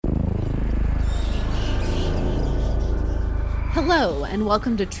Hello, and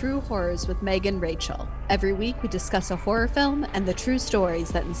welcome to True Horrors with Meg and Rachel. Every week we discuss a horror film and the true stories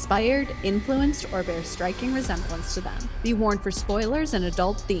that inspired, influenced, or bear striking resemblance to them. Be warned for spoilers and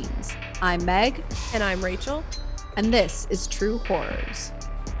adult themes. I'm Meg. And I'm Rachel. And this is True Horrors.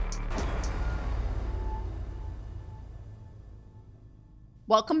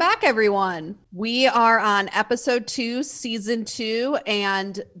 Welcome back, everyone. We are on episode 2, season 2,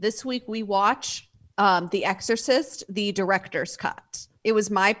 and this week we watch The Exorcist, the director's cut. It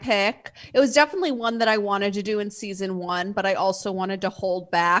was my pick. It was definitely one that I wanted to do in season 1, but I also wanted to hold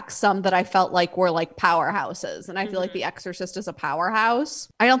back some that I felt like were like powerhouses. And I feel like The Exorcist is a powerhouse.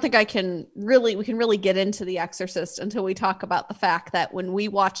 I don't think we can really get into The Exorcist until we talk about the fact that when we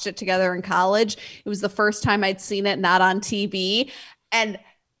watched it together in college, it was the first time I'd seen it not on TV. And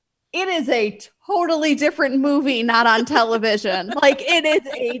it is a totally different movie, not on television. Like, it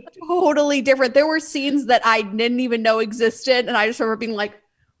is a totally different. There were scenes that I didn't even know existed. And I just remember being like,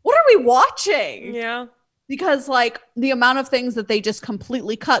 what are we watching? Yeah. Because like the amount of things that they just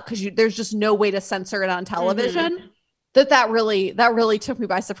completely cut because there's just no way to censor it on television. That really took me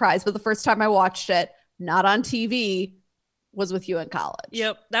by surprise. But the first time I watched it, not on TV, was with you in college.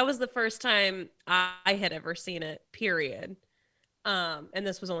 Yep. That was the first time I had ever seen it, period. And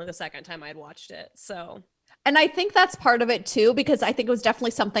this was only the second time I'd watched it. So, and I think that's part of it too, because I think it was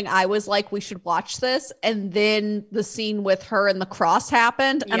definitely something I was like, we should watch this. And then the scene with her and the cross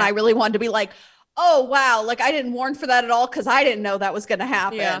happened. And I really wanted to be like, oh, wow. Like, I didn't warn for that at all because I didn't know that was going to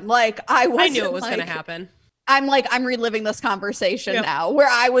happen. Yeah. Like, I knew it was going to happen. I'm reliving this conversation now where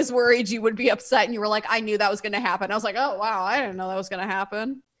I was worried you would be upset and you were like, I knew that was going to happen. I was like, oh, wow. I didn't know that was going to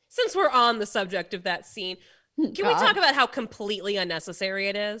happen. Since we're on the subject of that scene, can we talk about how completely unnecessary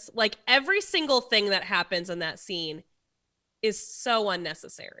it is? Like, every single thing that happens in that scene is so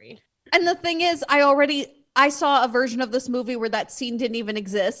unnecessary. And the thing is, I saw a version of this movie where that scene didn't even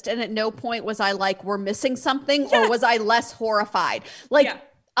exist. And at no point was I like, we're missing something, or was I less horrified? Like,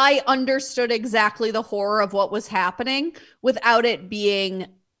 I understood exactly the horror of what was happening without it being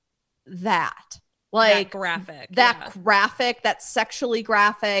that. Like that graphic, that sexually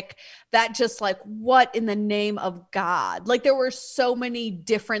graphic, that just like, what in the name of God? Like, there were so many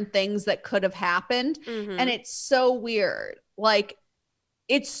different things that could have happened. And it's so weird. Like,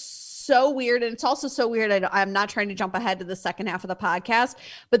 it's so weird. And it's also so weird. I'm not trying to jump ahead to the second half of the podcast,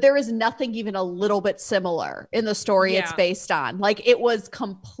 but there is nothing even a little bit similar in the story it's based on. Like, it was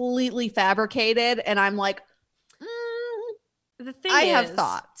completely fabricated. And I'm like, I have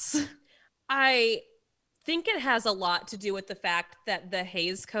thoughts. I think it has a lot to do with the fact that the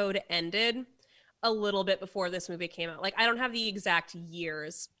Hays Code ended a little bit before this movie came out. Like, I don't have the exact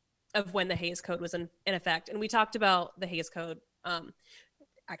years of when the Hays Code was in effect. And we talked about the Hays Code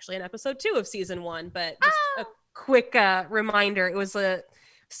actually in episode 2 of season 1. But just a quick reminder, it was a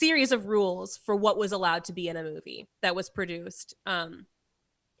series of rules for what was allowed to be in a movie that was produced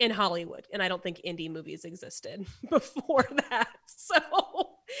in Hollywood. And I don't think indie movies existed before that. So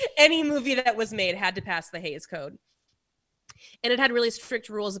any movie that was made had to pass the Hays Code. And it had really strict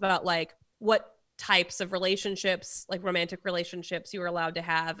rules about like what types of relationships, like romantic relationships, you were allowed to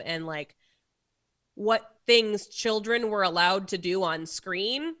have, and like what things children were allowed to do on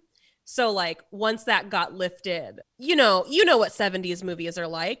screen. So like once that got lifted, you know what 70s movies are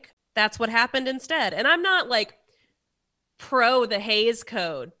like. That's what happened instead. And I'm not like pro the Hays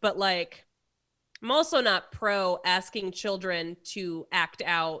Code, but like I'm also not pro asking children to act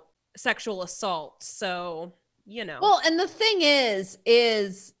out sexual assault. So, Well, and the thing is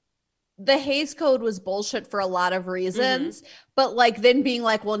the Hays Code was bullshit for a lot of reasons, but like then being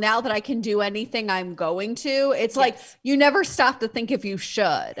like, well, now that I can do anything I'm going to, it's like, you never stop to think if you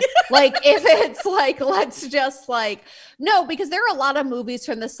should. Like, if it's like, let's just like, no, because there are a lot of movies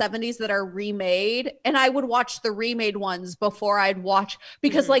from the 70s that are remade, and I would watch the remade ones before I'd watch,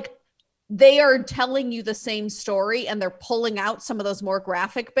 because like, they are telling you the same story and they're pulling out some of those more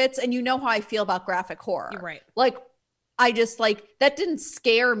graphic bits. And you know how I feel about graphic horror. You're right. Like, I just like, that didn't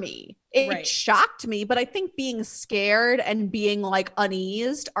scare me. It shocked me, but I think being scared and being like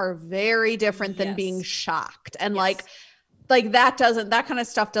uneased are very different than being shocked. And like that kind of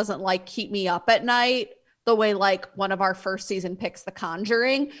stuff doesn't like keep me up at night the way like one of our first season picks, The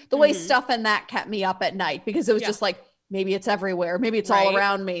Conjuring, the way stuff in that kept me up at night, because it was just like, maybe it's everywhere. Maybe it's all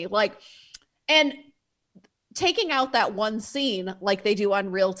around me. Like, and taking out that one scene like they do on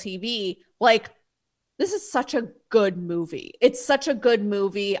real TV, like, this is such a good movie. It's such a good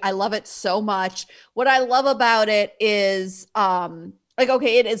movie. I love it so much. What I love about it is, like,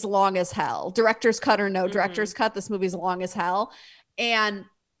 okay, it is long as hell. Director's cut or no director's cut, this movie's long as hell. And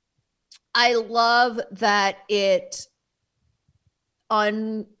I love that it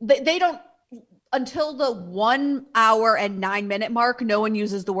they don't, until the 1 hour and 9 minute mark, no one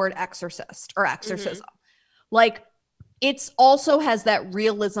uses the word exorcist or exorcism. Like, it's also has that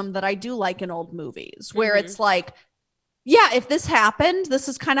realism that I do like in old movies, where it's like, yeah, if this happened, this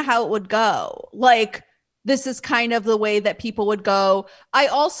is kind of how it would go. Like, this is kind of the way that people would go. I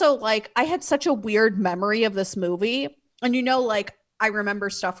also, like, I had such a weird memory of this movie. And, you know, like, I remember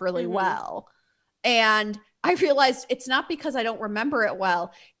stuff really well. And I realized it's not because I don't remember it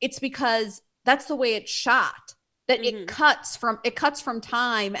well. It's because that's the way it's shot. That it cuts from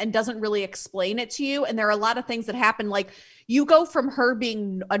time and doesn't really explain it to you. And there are a lot of things that happen. Like, you go from her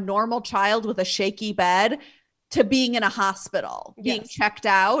being a normal child with a shaky bed to being in a hospital, being checked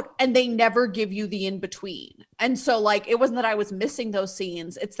out, and they never give you the in between. And so, like, it wasn't that I was missing those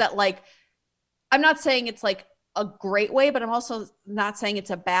scenes. It's that, like, I'm not saying it's like a great way, but I'm also not saying it's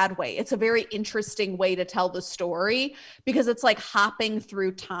a bad way. It's a very interesting way to tell the story, because it's like hopping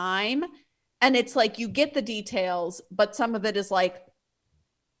through time. And it's like, you get the details, but some of it is like,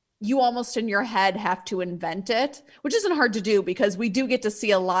 you almost in your head have to invent it, which isn't hard to do, because we do get to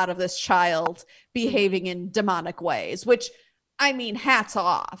see a lot of this child behaving in demonic ways, which, I mean, hats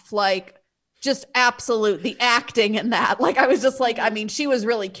off. Like, just absolute, the acting in that. Like, I was just like, I mean, she was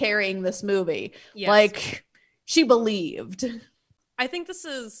really carrying this movie. Yes. Like, she believed. I think this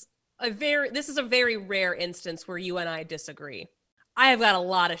is a very rare instance where you and I disagree. I have got a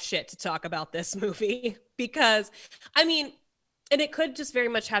lot of shit to talk about this movie, because, I mean, and it could just very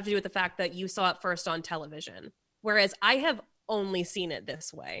much have to do with the fact that you saw it first on television, whereas I have only seen it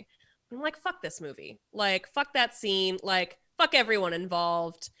this way. I'm like, fuck this movie. Like, fuck that scene. Like, fuck everyone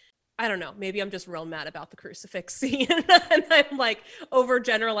involved. I don't know. Maybe I'm just real mad about the crucifix scene and I'm like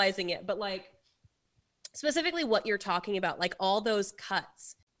overgeneralizing it. But like, specifically what you're talking about, like all those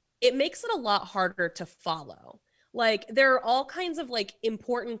cuts, it makes it a lot harder to follow. Like, there are all kinds of like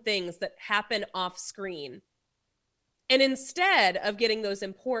important things that happen off screen. And instead of getting those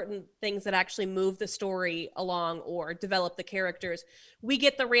important things that actually move the story along or develop the characters, we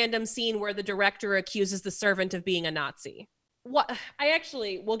get the random scene where the director accuses the servant of being a Nazi.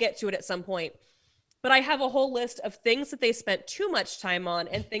 We'll get to it at some point, but I have a whole list of things that they spent too much time on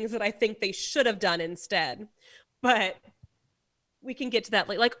and things that I think they should have done instead. But we can get to that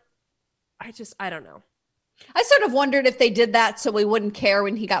later. Like, I don't know. I sort of wondered if they did that so we wouldn't care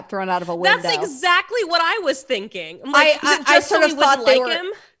when he got thrown out of a window. That's exactly what I was thinking. I'm like, I sort of thought they were him?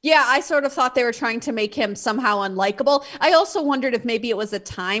 Yeah, I sort of thought they were trying to make him somehow unlikable. I also wondered if maybe it was a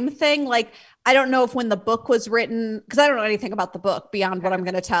time thing. Like, I don't know if when the book was written, because I don't know anything about the book beyond what I'm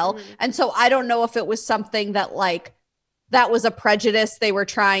going to tell. And so I don't know if it was something that like, that was a prejudice they were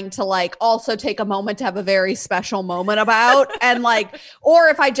trying to like also take a moment to have a very special moment about. And like, or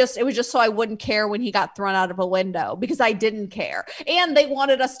if it was just so I wouldn't care when he got thrown out of a window, because I didn't care. And they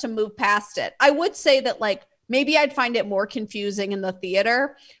wanted us to move past it. I would say that like, maybe I'd find it more confusing in the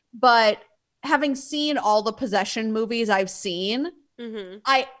theater, but having seen all the possession movies I've seen,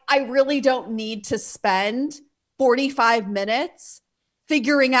 I really don't need to spend 45 minutes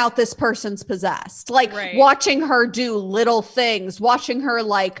figuring out this person's possessed. Like watching her do little things, watching her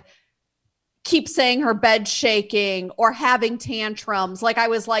like keep saying her bed shaking or having tantrums. Like, I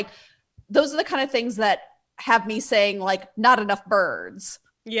was like, those are the kind of things that have me saying like, not enough birds.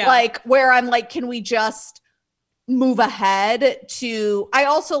 Yeah. Like, where I'm like, can we just move ahead to, I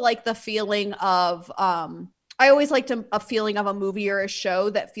also like the feeling of, I always liked a feeling of a movie or a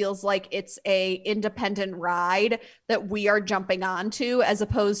show that feels like it's a independent ride that we are jumping onto, as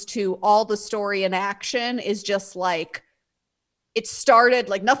opposed to all the story and action is just like, it started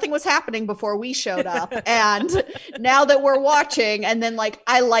like nothing was happening before we showed up. And now that we're watching, and then like,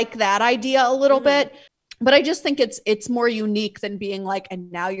 I like that idea a little bit. But I just think it's more unique than being like,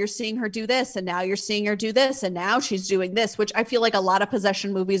 and now you're seeing her do this, and now you're seeing her do this, and now she's doing this, which I feel like a lot of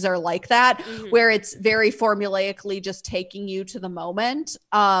possession movies are like that, where it's very formulaically just taking you to the moment.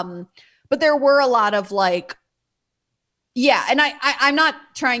 But there were a lot of like, yeah, and I'm not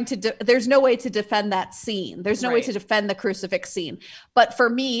trying to, there's no way to defend that scene. There's no way to defend the crucifix scene. But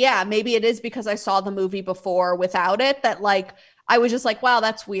for me, yeah, maybe it is because I saw the movie before without it, that like, I was just like, wow,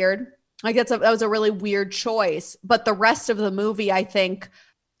 that's weird. Like, that was a really weird choice. But the rest of the movie, I think,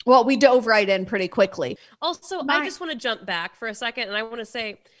 well, we dove right in pretty quickly. Also, I just want to jump back for a second. And I want to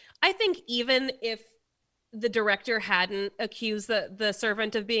say, I think even if the director hadn't accused the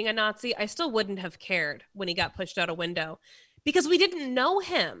servant of being a Nazi, I still wouldn't have cared when he got pushed out a window, because we didn't know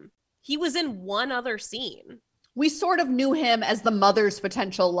him. He was in one other scene. We sort of knew him as the mother's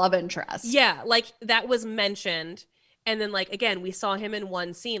potential love interest. Yeah, like that was mentioned. And then, like, again, we saw him in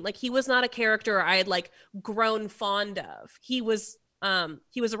one scene. Like, he was not a character I had, like, grown fond of. He was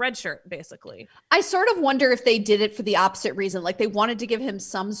He was a red shirt, basically. I sort of wonder if they did it for the opposite reason. Like they wanted to give him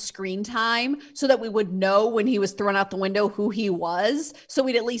some screen time so that we would know when he was thrown out the window who he was. So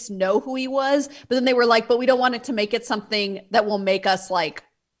we'd at least know who he was. But then they were like, but we don't want it to make it something that will make us like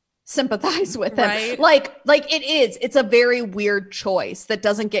sympathize with him. Right. Like it's a very weird choice that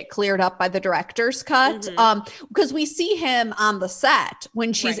doesn't get cleared up by the director's cut. Because we see him on the set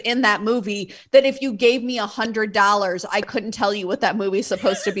when she's in that movie, that if you gave me $100, I couldn't tell you what that movie's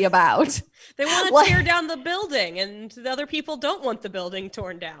supposed to be about. They want to tear down the building, and the other people don't want the building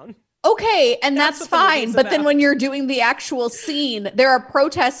torn down. Okay, and that's fine. But then when you're doing the actual scene, there are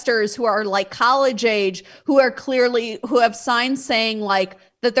protesters who are like college age who have signs saying like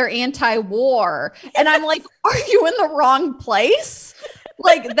that they're anti-war. And I'm like, are you in the wrong place?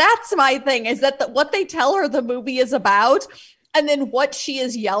 Like, that's my thing, is that what they tell her the movie is about, and then what she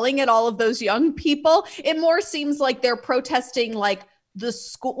is yelling at all of those young people, it more seems like they're protesting like the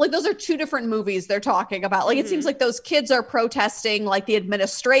school. Like those are two different movies they're talking about. Like it seems like those kids are protesting like the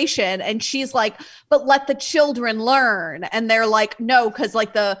administration, and she's like, but let the children learn. And they're like, no, because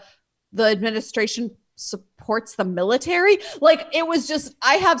like the administration supports the military. Like it was just,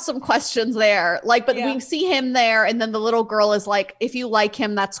 I have some questions there. Like, but we see him there, and then the little girl is like, if you like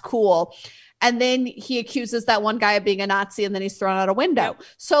him, that's cool. And then he accuses that one guy of being a Nazi, and then he's thrown out a window. Yep.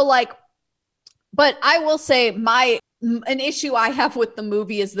 So like, but I will say an issue I have with the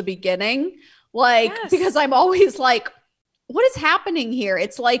movie is the beginning. Like, because I'm always like, what is happening here?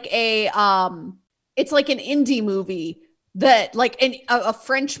 It's like it's like an indie movie that like a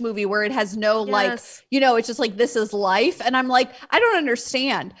French movie where it has no like, it's just like, this is life. And I'm like, I don't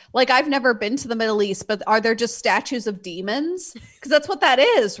understand. Like, I've never been to the Middle East, but are there just statues of demons? Because that's what that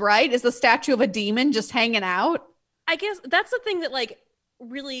is, right? Is the statue of a demon just hanging out? I guess that's the thing that like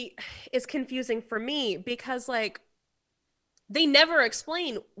really is confusing for me, because like they never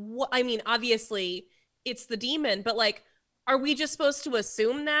explain what, I mean, obviously it's the demon, but like, are we just supposed to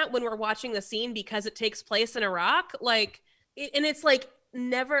assume that when we're watching the scene because it takes place in Iraq? Like, and it's like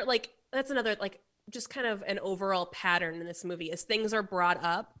never, like, that's another, like, just kind of an overall pattern in this movie is things are brought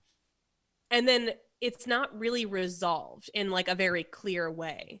up and then it's not really resolved in like a very clear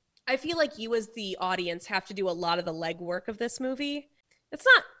way. I feel like you as the audience have to do a lot of the legwork of this movie. It's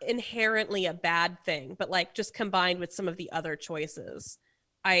not inherently a bad thing, but like just combined with some of the other choices,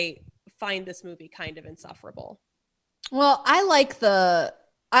 I find this movie kind of insufferable. Well,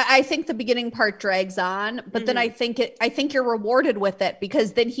 I think the beginning part drags on, but then I think you're rewarded with it,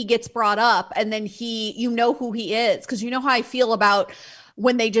 because then he gets brought up, and then you know who he is. Cause you know how I feel about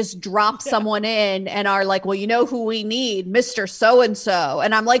when they just drop someone in and are like, well, you know who we need, Mr. So-and-so.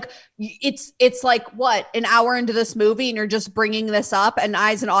 And I'm like, it's like, what, an hour into this movie and you're just bringing this up, and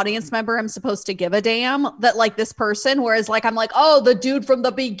I, as an audience member, I'm supposed to give a damn that like this person, whereas like, I'm like, oh, the dude from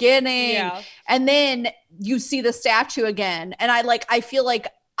the beginning. Yeah. And then you see the statue again. And I feel like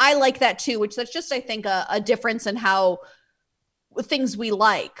I like that too, which that's just, I think a difference in how things we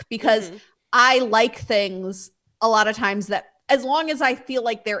like, because I like things a lot of times that, as long as I feel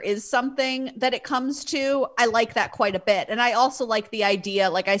like there is something that it comes to, I like that quite a bit. And I also like the idea,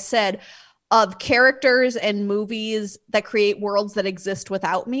 like I said, of characters and movies that create worlds that exist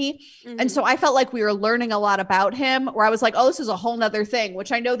without me. And so I felt like we were learning a lot about him, where I was like, oh, this is a whole nother thing,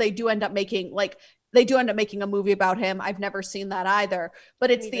 which I know they do end up making, like they do end up making a movie about him. I've never seen that either, but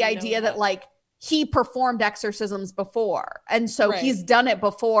it's the idea that like he performed exorcisms before. And so he's done it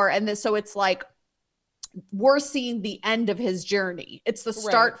before. And so it's like, we're seeing the end of his journey. It's the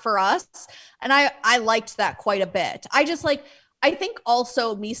start for us. And I liked that quite a bit. I think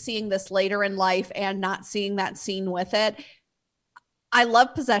also me seeing this later in life and not seeing that scene with it. I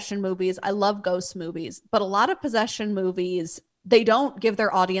love possession movies. I love ghost movies, but a lot of possession movies, they don't give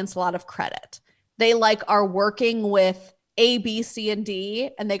their audience a lot of credit. They like are working with A, B, C, and D,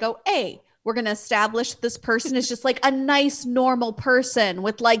 and they go, A, we're going to establish this person is just like a nice, normal person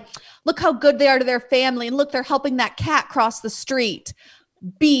with like, look how good they are to their family. And look, they're helping that cat cross the street.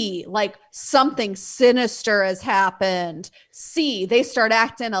 B, like something sinister has happened. C, they start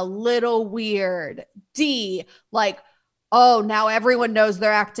acting a little weird. D, like, oh, now everyone knows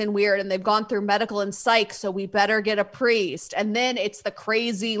they're acting weird and they've gone through medical and psych, so we better get a priest. And then it's the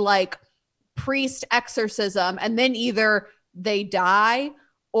crazy like priest exorcism. And then either they die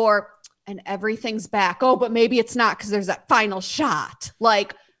and everything's back. Oh, but maybe it's not, because there's that final shot.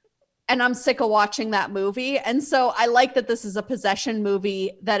 Like, and I'm sick of watching that movie. And so I like that this is a possession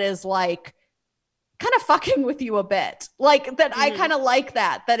movie that is like kind of fucking with you a bit. Like that I kind of like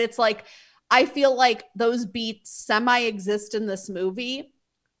that it's like, I feel like those beats semi-exist in this movie,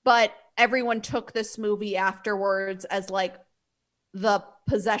 but everyone took this movie afterwards as like the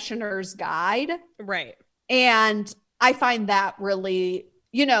possessioner's guide. Right. And I find that really,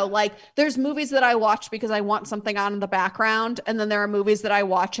 like there's movies that I watch because I want something on in the background. And then there are movies that I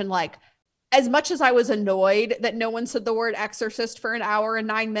watch and like, as much as I was annoyed that no one said the word exorcist for an hour and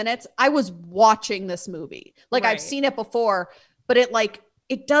 9 minutes, I was watching this movie. Like I've seen it before, but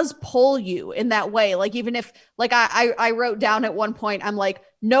it does pull you in that way. Like, even if like I wrote down at one point, I'm like,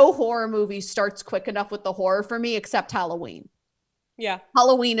 no horror movie starts quick enough with the horror for me, except Halloween. Yeah.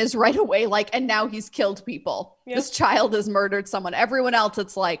 Halloween is right away. Like, and now he's killed people. Yep. This child has murdered someone. Everyone else,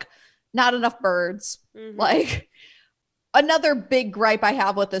 it's like not enough birds. Mm-hmm. Like, another big gripe I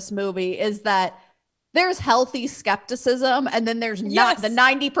have with this movie is that there's healthy skepticism and then there's not the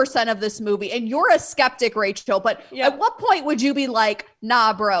 90% of this movie. And you're a skeptic, Rachel, but at what point would you be like,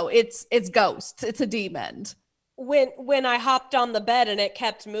 nah, bro, it's ghosts. It's a demon. When I hopped on the bed and it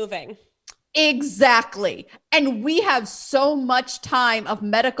kept moving. Exactly. And we have so much time of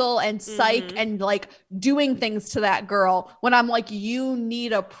medical and psych and like doing things to that girl when I'm like, you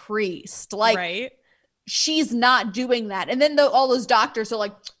need a priest. Like, right. She's not doing that. And then all those doctors are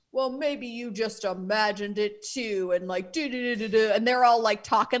like, well, maybe you just imagined it too. And like, and they're all like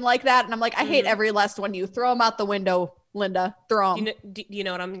talking like that. And I'm like, I hate every last one. You throw them out the window, Linda, throw them. Do you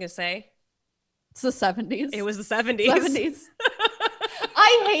know what I'm going to say? It's the 70s. It was the 70s. 70s.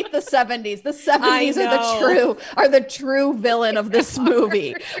 I hate the 70s. The 70s are the true villain of this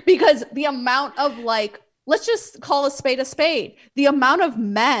movie because the amount of like, let's just call a spade. The amount of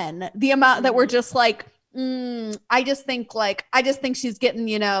men, the amount that were just like, I just think she's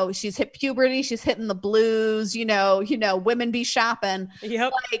getting, she's hit puberty, she's hitting the blues, women be shopping.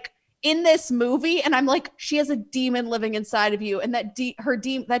 Yep. Like in this movie, and I'm like, she has a demon living inside of you, and that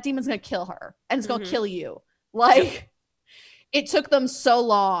demon's gonna kill her, and it's gonna kill you. Like, it took them so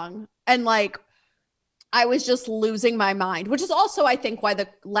long, and like, I was just losing my mind, which is also, I think, why the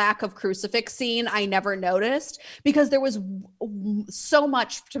lack of crucifix scene I never noticed, because there was so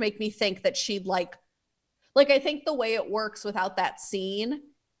much to make me think that she'd like I think the way it works without that scene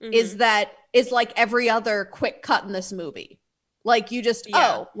is like every other quick cut in this movie. Like you just,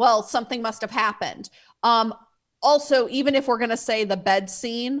 oh, well, something must have happened. Also, even if we're going to say the bed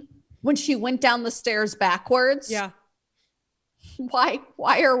scene, when she went down the stairs backwards. Yeah. Why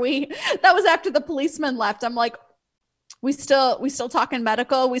are we? That was after the policeman left. I'm like, we still talking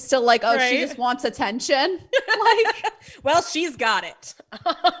medical. We still like, oh, right. She just wants attention. Like, well, she's got it.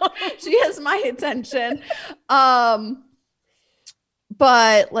 She has my attention. But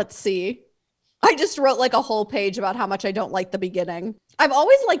let's see. I just wrote like a whole page about how much I don't like the beginning. I've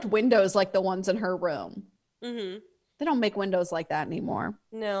always liked windows like the ones in her room. Mm-hmm. They don't make windows like that anymore.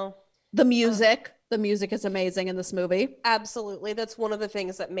 No. The music is amazing in this movie. Absolutely. That's one of the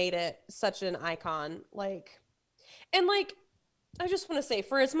things that made it such an icon. And I just want to say,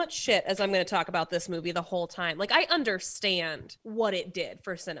 for as much shit as I'm going to talk about this movie the whole time, like, I understand what it did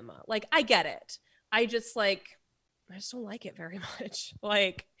for cinema. Like, I get it. I just don't like it very much.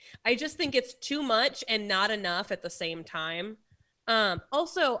 Like, I just think it's too much and not enough at the same time.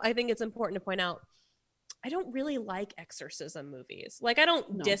 Also, I think it's important to point out, I don't really like exorcism movies. Like, I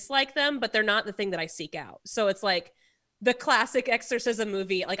don't dislike them, but they're not the thing that I seek out. So it's like the classic exorcism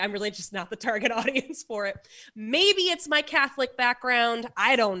movie. Like, I'm really just not the target audience for it. Maybe it's my Catholic background.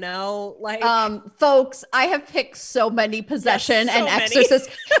 I don't know. Like, folks, I have picked so many possession and exorcist.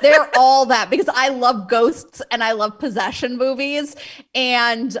 They're all that because I love ghosts and I love possession movies.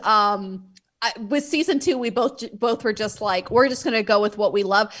 And, with season 2, we both were just like, we're just going to go with what we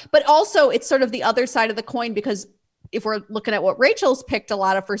love. But also it's sort of the other side of the coin, because if we're looking at what Rachel's picked a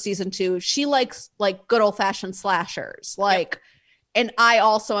lot of for season 2, she likes like good old fashioned slashers. Like, and I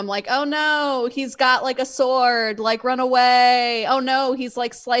also am like, oh no, he's got like a sword, like run away. Oh no, he's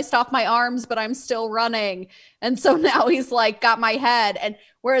like sliced off my arms, but I'm still running. And so now he's like got my head. And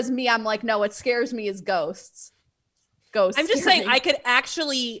whereas me, I'm like, no, what scares me is ghosts. I'm just saying I could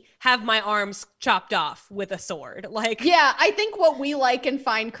actually have my arms chopped off with a sword. Like, yeah, I think what we like and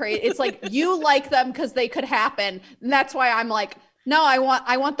find crazy, it's like you like them because they could happen. And that's why I'm like, no, I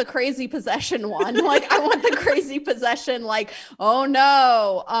want the crazy possession one. Like, I want the crazy possession. Like, oh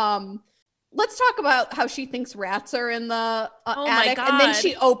no. Let's talk about how she thinks rats are in the attic. And then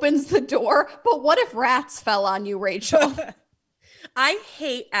she opens the door. But what if rats fell on you, Rachel? I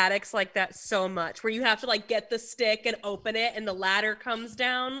hate attics like that so much, where you have to like get the stick and open it and the ladder comes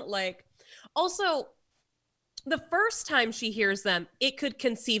down. Like, also, the first time she hears them, it could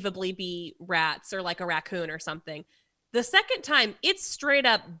conceivably be rats or like a raccoon or something. The second time, it's straight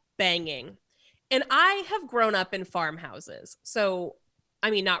up banging. And I have grown up in farmhouses. So,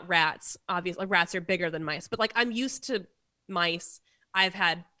 I mean, not rats, obviously. Rats are bigger than mice, but like, I'm used to mice. I've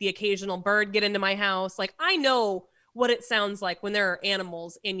had the occasional bird get into my house. Like, I know what it sounds like when there are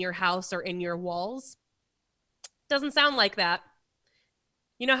animals in your house or in your walls. Doesn't sound like that.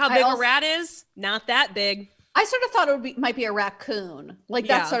 You know how big a rat is? Not that big. I sort of thought might be a raccoon. Like,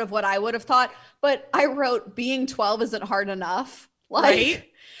 that's sort of what I would have thought. But I wrote being 12 isn't hard enough. Like, right?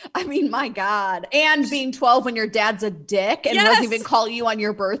 I mean, my God. And being 12 when your dad's a dick and doesn't even call you on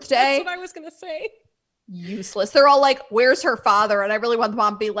your birthday. That's what I was going to say. Useless. They're all like, where's her father? And I really want the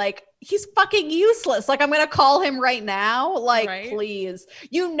mom to be like, he's fucking useless. Like, I'm going to call him right now. Like, please.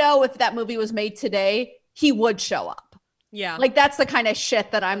 You know, if that movie was made today, he would show up. Yeah. Like, that's the kind of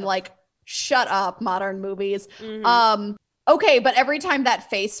shit that I'm like, shut up, modern movies. Okay, but every time that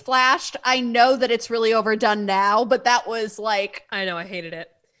face flashed, I know that it's really overdone now, but that was like, I know, I hated it.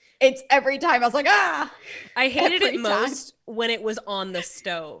 It's every time I was like, I hated it most when it was on the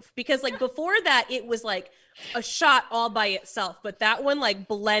stove, because like before that it was like a shot all by itself, but that one like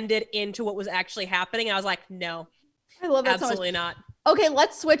blended into what was actually happening. I was like, no, I love it. Absolutely not. Okay,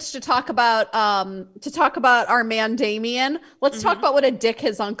 let's switch to talk about our man Damien. Let's talk about what a dick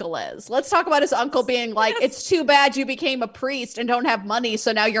his uncle is. Let's talk about his uncle being like, it's too bad you became a priest and don't have money,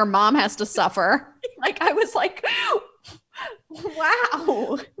 so now your mom has to suffer. Like, I was like,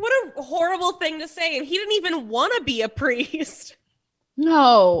 wow. What a horrible thing to say. And he didn't even want to be a priest.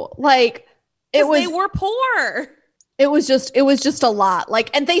 No, like they were poor. It was just a lot. Like,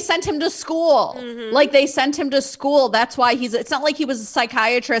 and they sent him to school. Like, they sent him to school. That's why it's not like he was a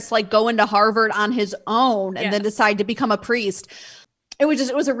psychiatrist, like going to Harvard on his own and then decide to become a priest. It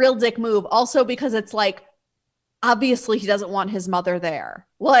was a real dick move. Also, because it's like, obviously he doesn't want his mother there.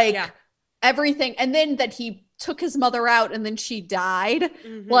 Like everything. And then that he took his mother out and then she died.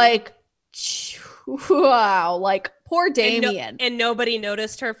 Like, wow. Like, poor Damien. And nobody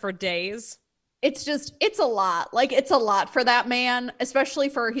noticed her for days. It's a lot. Like, it's a lot for that man, especially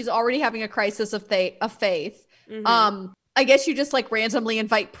for he's already having a crisis of faith. I guess you just like randomly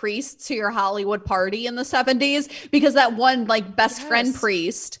invite priests to your Hollywood party in the 70s because that one like best friend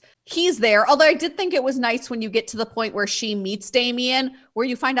priest, he's there. Although I did think it was nice when you get to the point where she meets Damien, where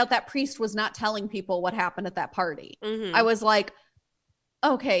you find out that priest was not telling people what happened at that party. I was like,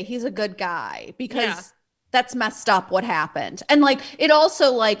 okay, he's a good guy, because that's messed up what happened. And like, it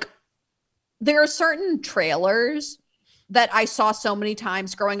also like, there are certain trailers that I saw so many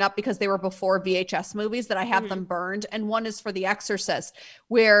times growing up because they were before VHS movies that I have them burned. And one is for The Exorcist,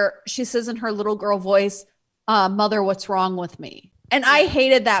 where she says in her little girl voice, mother, what's wrong with me? And I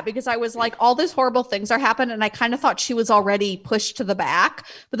hated that because I was like, all these horrible things are happening. And I kind of thought she was already pushed to the back.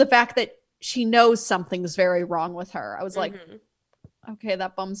 But the fact that she knows something's very wrong with her, I was like, okay,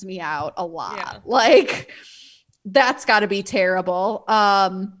 that bums me out a lot. Like, that's got to be terrible.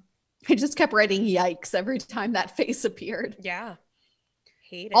 I just kept writing yikes every time that face appeared. Yeah.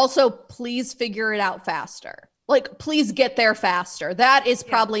 Hate it. Also, please figure it out faster. Like, please get there faster. That is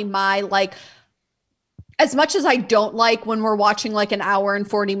probably my, like, as much as I don't like when we're watching like an hour and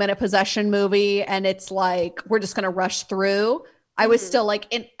 40-minute possession movie and it's like, we're just going to rush through. I was still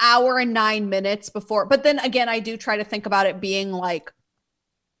like an hour and 9 minutes before. But then again, I do try to think about it being like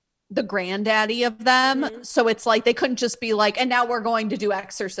the granddaddy of them. So it's like, they couldn't just be like, and now we're going to do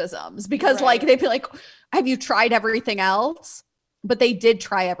exorcisms, because like, they'd be like, have you tried everything else? But they did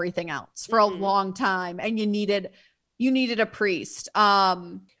try everything else for a long time. And you needed a priest. I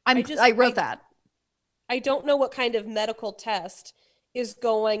wrote that. I don't know what kind of medical test is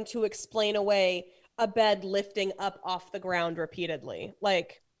going to explain away a bed lifting up off the ground repeatedly.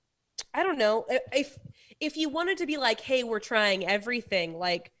 Like, I don't know. If you wanted to be like, hey, we're trying everything,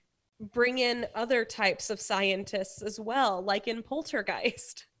 like, bring in other types of scientists as well, like in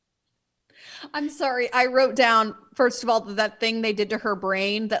Poltergeist. I'm sorry. I wrote down, first of all, that thing they did to her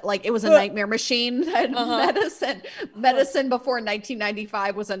brain, that like it was a nightmare machine. That medicine before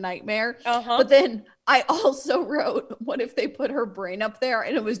 1995 was a nightmare. But then I also wrote, what if they put her brain up there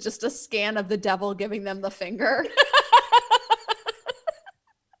and it was just a scan of the devil giving them the finger?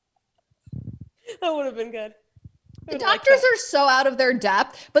 That would have been good. The doctors are so out of their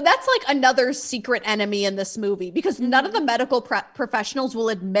depth, but that's like another secret enemy in this movie, because none of the medical professionals will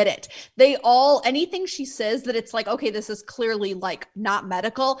admit it. Anything she says that it's like, okay, this is clearly like not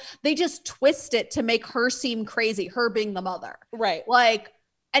medical, they just twist it to make her seem crazy, her being the mother. Right. Like,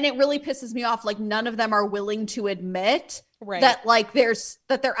 and it really pisses me off. Like, none of them are willing to admit that like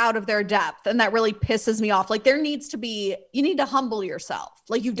that they're out of their depth. And that really pisses me off. Like, you need to humble yourself.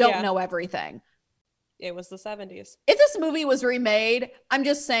 Like, you don't know everything. It was the 70s. If this movie was remade, I'm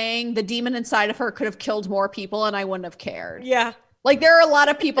just saying the demon inside of her could have killed more people and I wouldn't have cared. Yeah. Like, there are a lot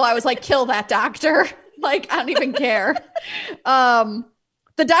of people I was like, kill that doctor. Like, I don't even care.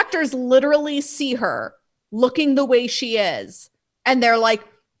 The doctors literally see her looking the way she is. And they're like,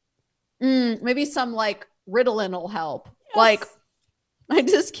 maybe some like Ritalin will help. Yes. Like, I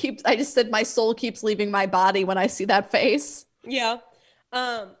just said my soul keeps leaving my body when I see that face. Yeah.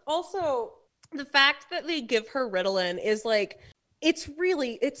 Also, the fact that they give her Ritalin is like, it's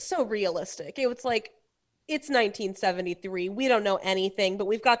so realistic. It's like, it's 1973. We don't know anything, but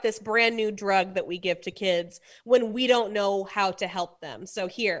we've got this brand new drug that we give to kids when we don't know how to help them. So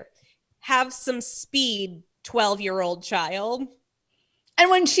here, have some speed, 12-year-old child. And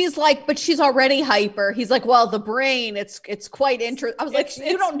when she's like, but she's already hyper, he's like, well, the brain, it's quite interesting. I was like,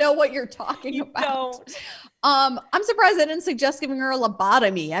 you don't know what you're talking about. Don't. I'm surprised I didn't suggest giving her a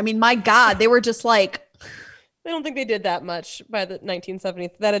lobotomy. I mean, my God, they were just like. I don't think they did that much by the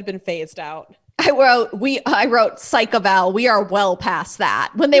 1970s. That had been phased out. I wrote psych eval. We are well past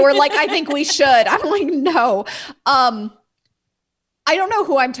that. When they were like, I think we should. I'm like, no. I don't know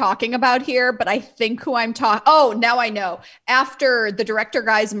who I'm talking about here, but I think who I'm talking. Oh, now I know. After the director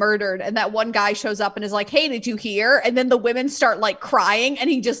guy's murdered and that one guy shows up and is like, hey, did you hear? And then the women start like crying and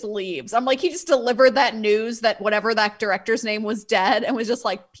he just leaves. I'm like, he just delivered that news that whatever that director's name was dead and was just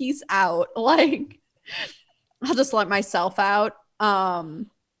like, peace out. Like, I'll just let myself out.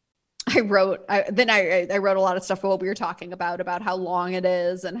 I wrote a lot of stuff for what we were talking about how long it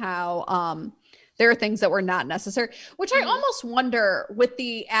is and how there are things that were not necessary, which I almost wonder with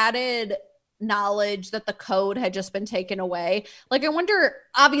the added knowledge that the code had just been taken away. Like, I wonder,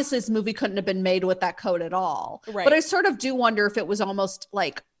 obviously this movie couldn't have been made with that code at all, right. But I sort of do wonder if it was almost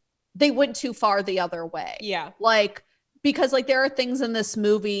like they went too far the other way. Yeah. Like, because like there are things in this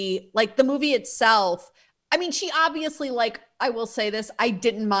movie, like the movie itself, I mean, she obviously, like, I will say this, I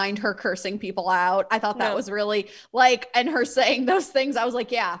didn't mind her cursing people out. I thought that was really like, and her saying those things, I was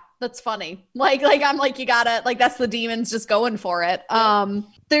like, yeah, that's funny. Like I'm like, you gotta, like, that's the demons just going for it. Yeah.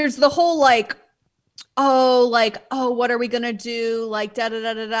 There's the whole like, oh, what are we gonna do? Like, da da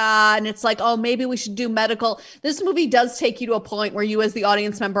da da da. And it's like, oh, maybe we should do medical. This movie does take you to a point where you as the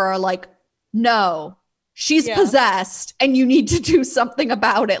audience member are like, no, she's possessed and you need to do something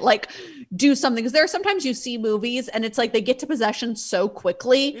about it. Like, do something. Because there are sometimes you see movies and it's like they get to possession so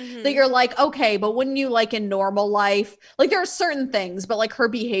quickly that you're like, okay, but wouldn't you, like, in normal life, like there are certain things, but like her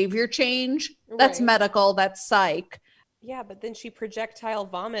behavior change, that's medical, that's psych. Yeah, but then she projectile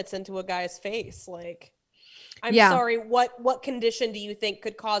vomits into a guy's face. Like, I'm sorry, what condition do you think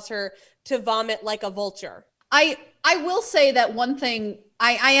could cause her to vomit like a vulture? I will say that one thing,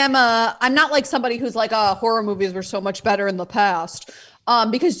 I'm not like somebody who's like, horror movies were so much better in the past.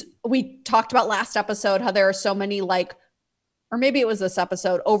 Because we talked about last episode how there are so many, like, or maybe it was this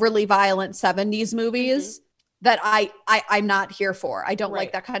episode, overly violent 70s movies that I'm not here for. I don't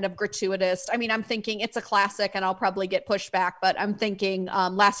like that kind of gratuitous. I mean, I'm thinking it's a classic and I'll probably get pushed back, but I'm thinking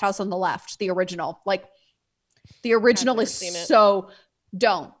Last House on the Left, the original. Like, the original is so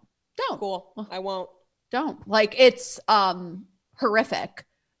don't. Cool. I won't. Don't. Like, it's horrific.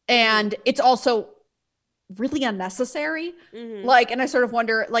 And it's also really unnecessary. Like, and I sort of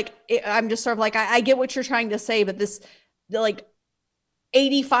wonder, like, I'm just sort of like, I get what you're trying to say, but this, like,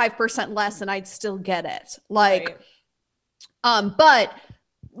 85% less and I'd still get it. Like, but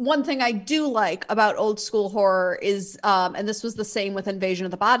one thing I do like about old school horror is, and this was the same with Invasion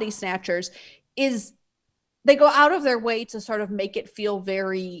of the Body Snatchers, is they go out of their way to sort of make it feel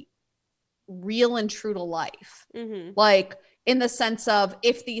very real and true to life. Like, in the sense of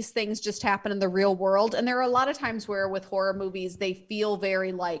if these things just happen in the real world. And there are a lot of times where with horror movies, they feel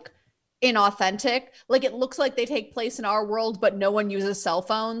very like inauthentic. Like, it looks like they take place in our world, but no one uses cell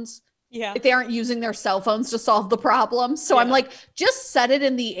phones. Yeah. Like, they aren't using their cell phones to solve the problem. So I'm like, just set it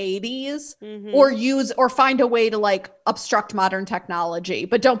in the 80s or find a way to like obstruct modern technology,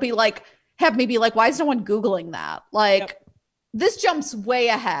 but don't be like, have me be like, why is no one Googling that? Like, this jumps way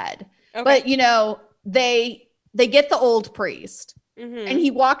ahead. Okay. But, you know, they get the old priest and he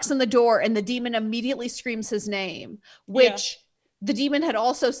walks in the door and the demon immediately screams his name, which the demon had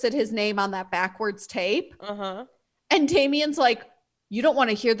also said his name on that backwards tape. And Damien's like, you don't want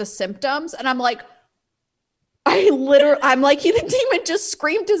to hear the symptoms. And I'm like, I'm like, the demon just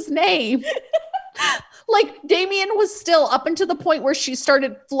screamed his name. Like, Damien was still up until the point where she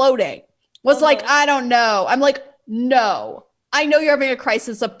started floating, was like, I don't know. I'm like, no. I know you're having a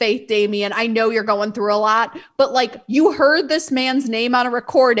crisis of faith, Damien. I know you're going through a lot, but like, you heard this man's name on a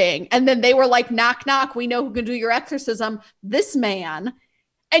recording and then they were like, knock, knock. We know who can do your exorcism. This man.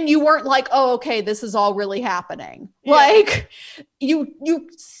 and you weren't like, oh, okay, this is all really happening. Yeah. Like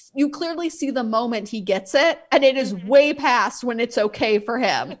you clearly see the moment he gets it, and it is way past when it's okay for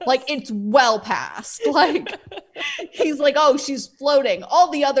him. Like it's well past. Like he's like, oh, she's floating.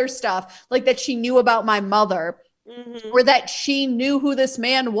 All the other stuff, like that she knew about my mother, or that she knew who this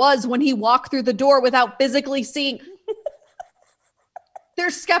man was when he walked through the door without physically seeing.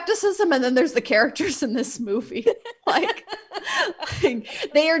 There's skepticism, and then there's the characters in this movie. like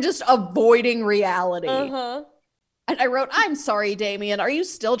they are just avoiding reality. And I wrote, I'm sorry, Damien. Are you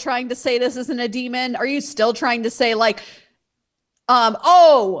still trying to say this isn't a demon? Are you still trying to say like,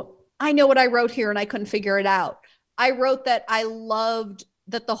 oh, I know what I wrote here and I couldn't figure it out. I wrote that I loved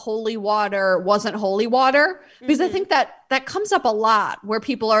that the holy water wasn't holy water, because I think that comes up a lot where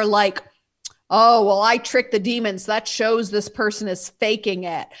people are like, oh, well, I tricked the demons. That shows this person is faking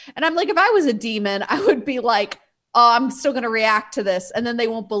it. And I'm like, if I was a demon, I would be like, oh, I'm still going to react to this. And then they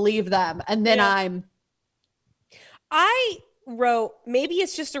won't believe them. And then I wrote, maybe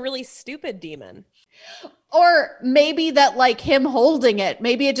it's just a really stupid demon. Or maybe that like him holding it,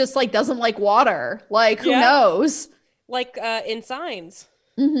 maybe it just like doesn't like water. Like who knows? Like in Signs.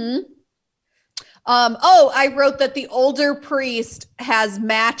 I wrote that the older priest has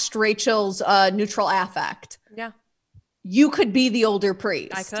matched Rachel's neutral affect. Yeah. You could be the older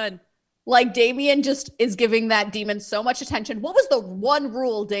priest. I could. Like Damien just is giving that demon so much attention. What was the one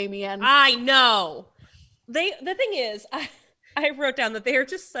rule, Damien? I know. The thing is, I wrote down that they are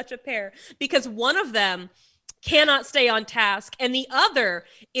just such a pair, because one of them cannot stay on task and the other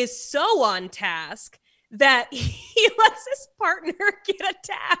is so on task that he lets his partner get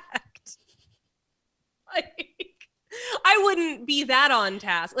attacked. Like, I wouldn't be that on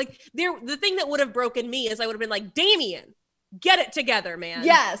task. Like the thing that would have broken me is I would have been like, Damien, get it together, man.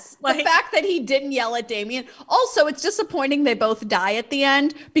 Yes. Like, the fact that he didn't yell at Damien. Also, it's disappointing they both die at the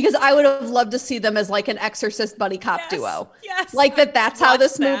end, because I would have loved to see them as like an Exorcist buddy cop duo. Yes. Like that's how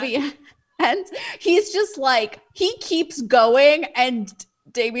this movie ends. He's just like, he keeps going and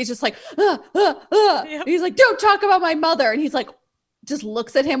Damien's just like, Yep. He's like, don't talk about my mother. And he's like, just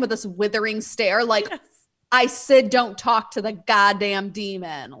looks at him with this withering stare. Like, I said, don't talk to the goddamn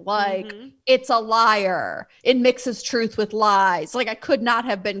demon. Like, it's a liar. It mixes truth with lies. Like, I could not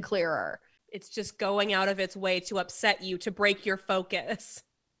have been clearer. It's just going out of its way to upset you, to break your focus.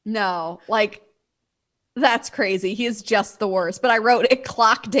 No, like, that's crazy. He's just the worst. But I wrote it,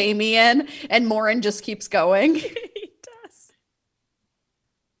 clock Damien, and Morin just keeps going. He does.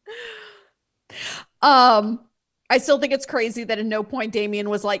 I still think it's crazy that at no point Damien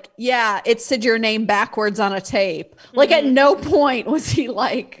was like, yeah, it said your name backwards on a tape. Like at no point was he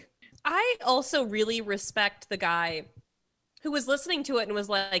like. I also really respect the guy who was listening to it and was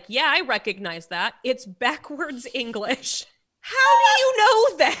like, yeah, I recognize that. It's backwards English. How do you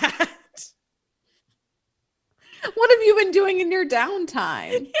know that? What have you been doing in your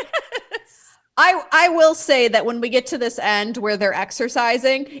downtime? Yes. I will say that when we get to this end where they're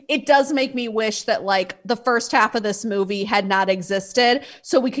exercising, it does make me wish that like the first half of this movie had not existed,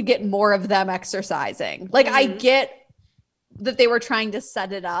 so we could get more of them exercising. Like I get that they were trying to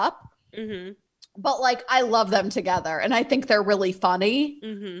set it up, but like I love them together and I think they're really funny.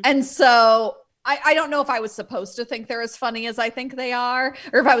 And so I don't know if I was supposed to think they're as funny as I think they are,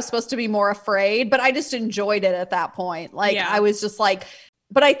 or if I was supposed to be more afraid, but I just enjoyed it at that point. Like I was just like,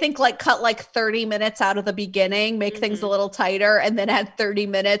 but I think like cut like 30 minutes out of the beginning, make things a little tighter, and then add 30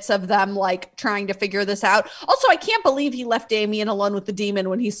 minutes of them like trying to figure this out. Also, I can't believe he left Damien alone with the demon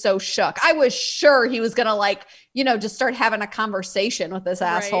when he's so shook. I was sure he was going to like, you know, just start having a conversation with this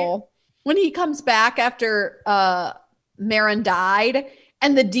asshole. When he comes back after Marin died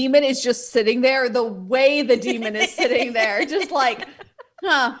and the demon is just sitting there, the way the demon is sitting there, just like,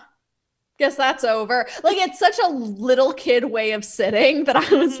 guess that's over. Like it's such a little kid way of sitting that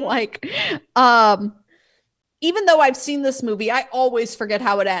I was like, even though I've seen this movie, I always forget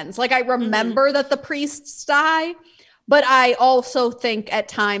how it ends. Like I remember that the priests die, but I also think at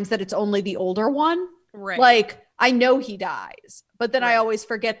times that it's only the older one. Right. Like I know he dies, but then I always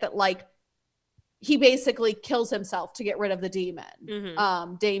forget that like he basically kills himself to get rid of the demon,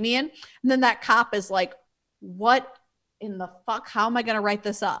 Damien. And then that cop is like, what in the fuck? How am I going to write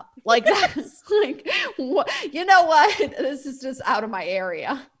this up? Like that's like, what? You know what? This is just out of my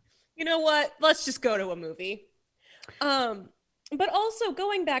area. You know what? Let's just go to a movie. But also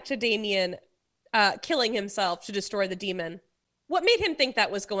going back to Damien killing himself to destroy the demon. What made him think that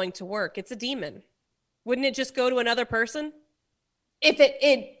was going to work? It's a demon. Wouldn't it just go to another person? If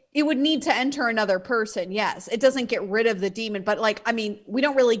it would need to enter another person. Yes. It doesn't get rid of the demon, but like, I mean, we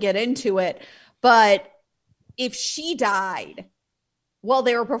don't really get into it, but if she died, while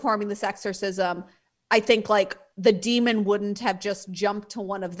they were performing this exorcism, I think like the demon wouldn't have just jumped to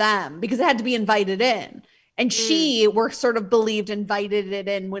one of them because it had to be invited in. And she were sort of believed invited it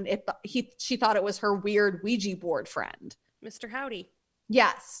in when she thought it was her weird Ouija board friend. Mr. Howdy.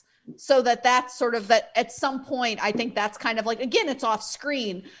 Yes. So that's sort of that at some point, I think that's kind of like, again, it's off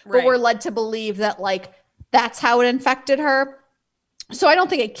screen, but we're led to believe that like, that's how it infected her. So I don't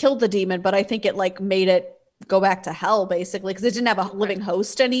think it killed the demon, but I think it like made it go back to hell basically. Cause it didn't have a living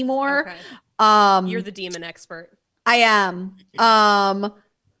host anymore. Okay. You're the demon expert. I am.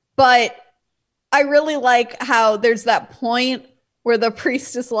 But I really like how there's that point where the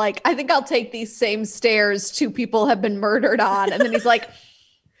priest is like, I think I'll take these same stairs 2 people have been murdered on. And then he's like,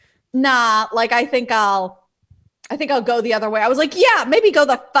 nah, like, I think I'll go the other way. I was like, yeah, maybe go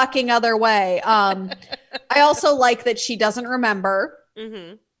the fucking other way. I also like that she doesn't remember,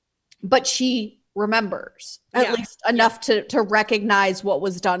 but she remembers at least enough to recognize what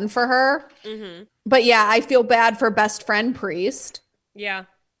was done for her. But yeah, I feel bad for best friend priest. Yeah.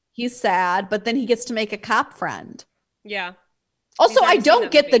 He's sad, but then he gets to make a cop friend. Yeah. Also, I don't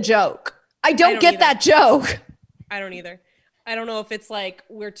get the joke. I don't get that joke. I don't either. I don't know if it's like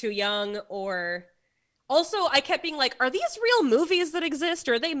we're too young or... Also, I kept being like, are these real movies that exist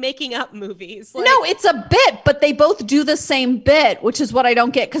or are they making up movies? Like... No, it's a bit, but they both do the same bit, which is what I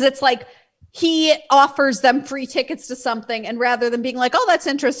don't get. Because it's like he offers them free tickets to something. And rather than being like, oh, that's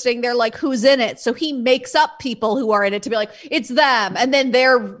interesting, they're like, who's in it? So he makes up people who are in it to be like, it's them. And then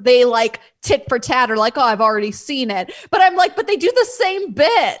they like tit for tat are like, oh, I've already seen it. But I'm like, but they do the same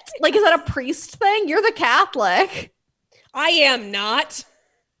bit. Like, is that a priest thing? You're the Catholic. I am not.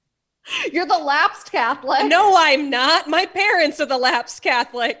 You're the lapsed Catholic. No, I'm not. My parents are the lapsed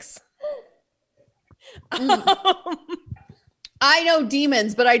Catholics. I know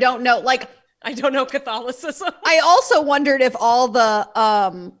demons, but I don't know, like... I don't know Catholicism. I also wondered if all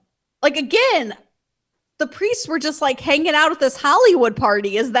the, like, again, the priests were just, like, hanging out at this Hollywood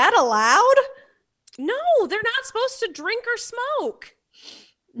party. Is that allowed? No, they're not supposed to drink or smoke.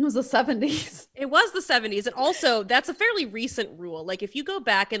 It was the 70s. It was the 70s. And also, that's a fairly recent rule. Like, if you go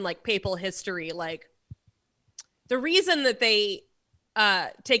back in, like, papal history, like, the reason that they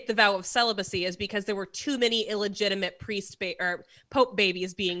take the vow of celibacy is because there were too many illegitimate or pope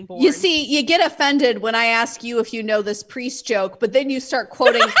babies being born. You see, you get offended when I ask you if you know this priest joke, but then you start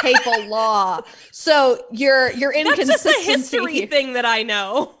quoting papal law. So you're inconsistency. That's just a history thing that I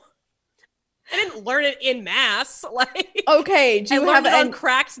know. I didn't learn it in mass. Like, okay, do you have it on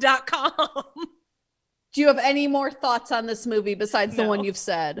cracked.com? Do you have any more thoughts on this movie besides the one you've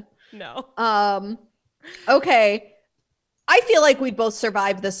said? No. Okay. I feel like we'd both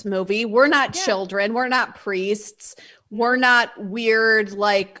survive this movie. We're not children. We're not priests. We're not weird,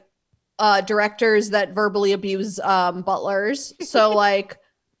 like, directors that verbally abuse butlers. So, like,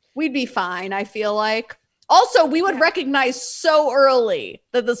 we'd be fine, I feel like. Also, we would recognize so early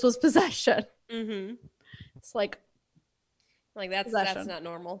that this was possession. It's like that's not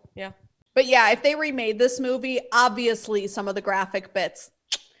normal. Yeah. But yeah, if they remade this movie, obviously some of the graphic bits.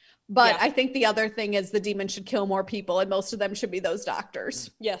 But I think the other thing is the demon should kill more people, and most of them should be those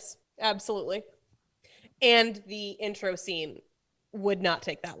doctors. Yes, absolutely. And the intro scene would not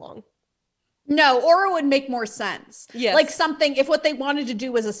take that long. No, or it would make more sense. Yes. Like something, if what they wanted to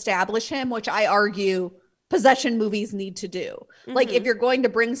do was establish him, which I argue possession movies need to do. Like if you're going to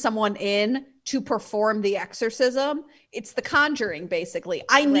bring someone in to perform the exorcism, it's The Conjuring, basically.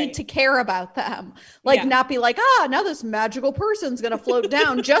 I need to care about them. Like not be like, now this magical person's going to float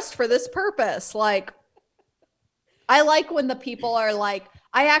down just for this purpose. Like, I like when the people are like,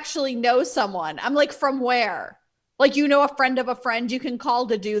 I actually know someone. I'm like, from where? Like, you know, a friend of a friend you can call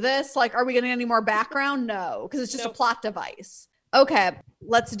to do this? Like, are we getting any more background? No, because it's just a plot device. Okay,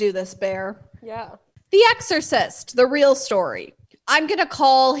 let's do this, Bear. Yeah. The Exorcist, the real story. I'm going to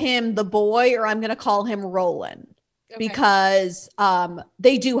call him the boy, or I'm going to call him Roland, because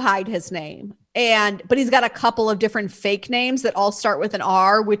they do hide his name. But he's got a couple of different fake names that all start with an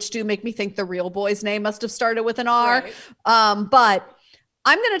R, which do make me think the real boy's name must have started with an R. Right. But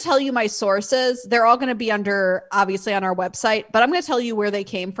I'm going to tell you my sources. They're all going to be obviously on our website, but I'm going to tell you where they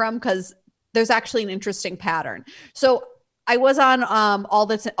came from because there's actually an interesting pattern. So I was on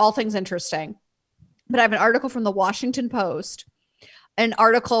All Things Interesting, but I have an article from the Washington Post, an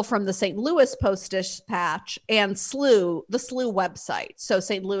article from the St. Louis Post-Dispatch, and the SLU website, so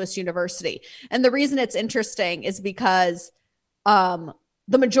St. Louis University. And the reason it's interesting is because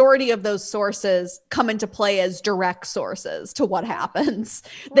the majority of those sources come into play as direct sources to what happens.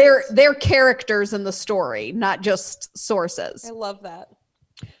 Right. They're characters in the story, not just sources. I love that.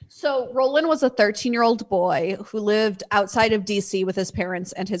 So Roland was a 13-year-old boy who lived outside of DC with his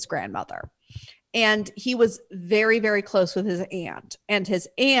parents and his grandmother. And he was very, very close with his aunt. And his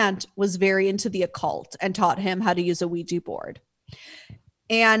aunt was very into the occult and taught him how to use a Ouija board.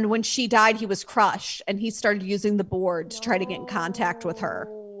 And when she died, he was crushed and he started using the board to try to get in contact with her.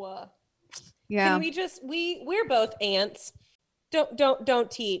 Yeah. Can we just we're both aunts.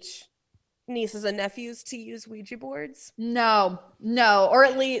 Don't teach nieces and nephews to use Ouija boards. No, or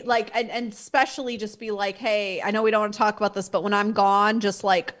at least like and especially just be like, hey, I know we don't want to talk about this, but when I'm gone, just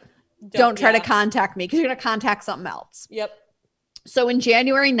like don't try to contact me because you're going to contact something else. Yep. So in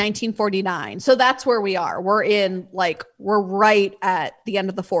January 1949, so that's where we are. We're right at the end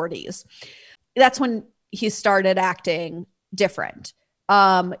of the 40s. That's when he started acting different.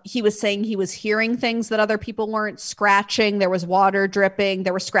 He was saying he was hearing things that other people weren't, scratching. There was water dripping.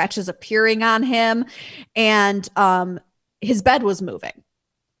 There were scratches appearing on him. And his bed was moving,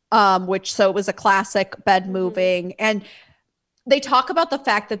 so it was a classic bed moving. And they talk about the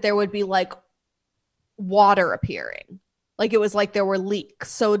fact that there would be like water appearing. Like it was like there were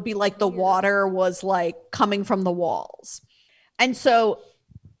leaks. So it'd be like the water was like coming from the walls. And so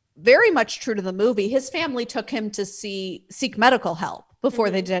very much true to the movie, his family took him to seek medical help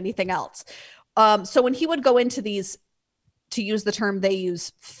before they did anything else. So when he would go into these, to use the term they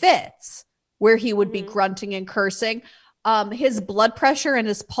use, fits, where he would be grunting and cursing, his blood pressure and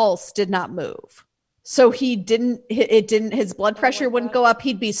his pulse did not move. So his blood pressure wouldn't go up.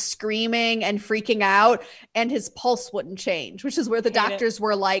 He'd be screaming and freaking out and his pulse wouldn't change, which is where the doctors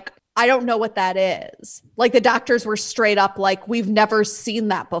were like, I don't know what that is. Like the doctors were straight up like, we've never seen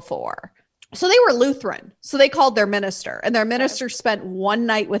that before. So they were Lutheran. So they called their minister and their minister spent one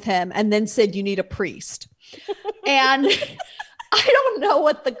night with him and then said, you need a priest. And I don't know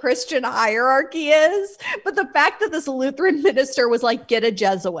what the Christian hierarchy is, but the fact that this Lutheran minister was like, get a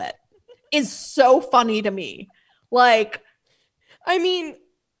Jesuit is so funny to me. Like, I mean,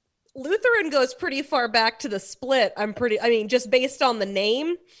 Lutheran goes pretty far back to the split. Just based on the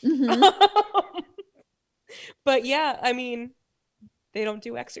name. But yeah, I mean, they don't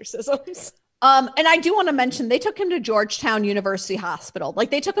do exorcisms. And I do want to mention, they took him to Georgetown University Hospital.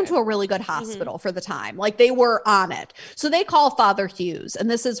 Like they took him to a really good hospital for the time. Like they were on it. So they call Father Hughes, and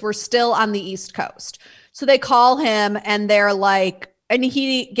we're still on the East Coast. So they call him and they're like, and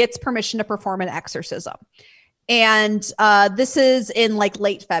he gets permission to perform an exorcism. And this is in like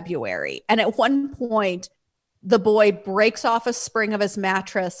late February. And at one point, the boy breaks off a spring of his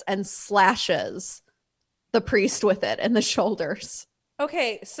mattress and slashes the priest with it in the shoulders.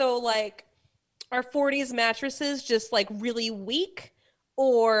 Okay, so like, are 40s mattresses just like really weak?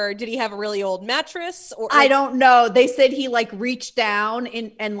 Or did he have a really old mattress? Or I don't know. They said he like reached down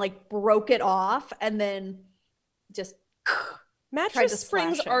and like broke it off and then just... Mattress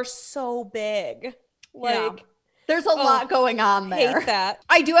springs are so big. Like, there's a lot going on there. Hate that.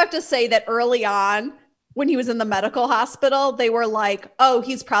 I do have to say that early on, when he was in the medical hospital, they were like, oh,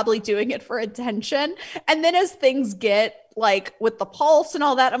 he's probably doing it for attention. And then as things get like with the pulse and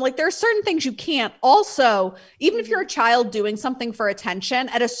all that, I'm like, there are certain things you can't. Also, even if you're a child doing something for attention,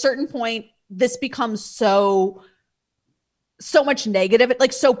 at a certain point, this becomes so much negative,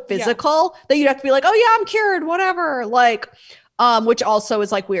 like so physical that you'd have to be like, oh yeah, I'm cured, whatever. Like, which also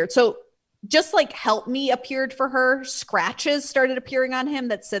is like weird. So just like Help Me appeared for her. Scratches started appearing on him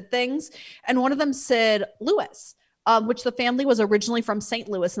that said things. And one of them said Louis, which the family was originally from St.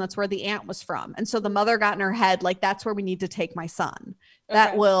 Louis. And that's where the aunt was from. And so the mother got in her head, like, that's where we need to take my son.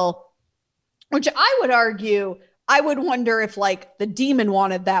 That will, which I would argue, I would wonder if like the demon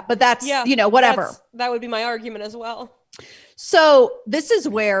wanted that, but that's, whatever. That would be my argument as well. So this is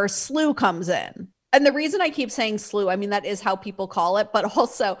where SLU comes in. And the reason I keep saying SLU, I mean, that is how people call it, but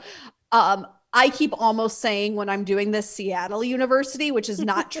also I keep almost saying when I'm doing this Seattle University, which is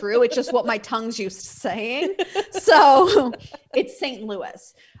not true. It's just what my tongue's used to saying. So it's St.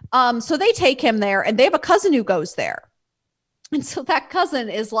 Louis. So they take him there and they have a cousin who goes there. And so that cousin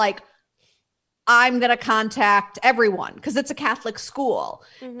is like, I'm going to contact everyone because it's a Catholic school.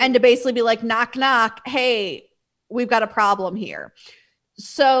 And to basically be like, knock, knock. Hey, we've got a problem here.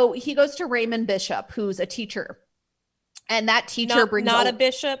 So he goes to Raymond Bishop, who's a teacher. And that teacher brings not a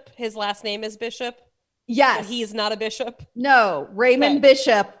bishop. His last name is Bishop. Yes. He's not a bishop. No, Raymond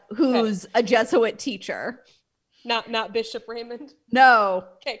Bishop, who's a Jesuit teacher. Not Bishop Raymond. No.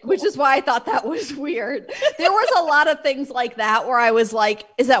 Okay, cool. Which is why I thought that was weird. There was a lot of things like that where I was like,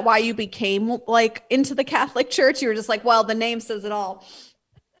 is that why you became like into the Catholic Church? You were just like, well, the name says it all.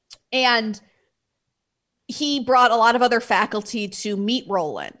 And he brought a lot of other faculty to meet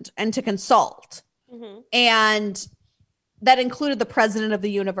Roland and to consult. And that included the president of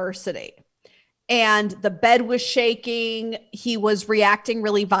the university. And the bed was shaking. He was reacting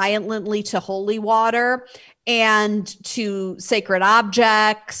really violently to holy water and to sacred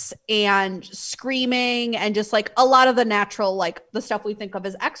objects and screaming and just like a lot of the natural, like the stuff we think of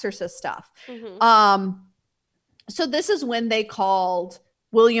as exorcist stuff. Mm-hmm. So this is when they called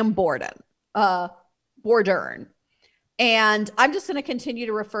William Borden. And I'm just going to continue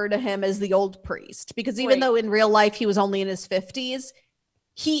to refer to him as the old priest, because even though in real life he was only in his 50s,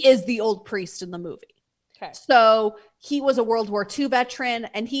 he is the old priest in the movie. Okay. So he was a World War II veteran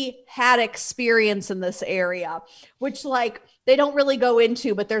and he had experience in this area, which like they don't really go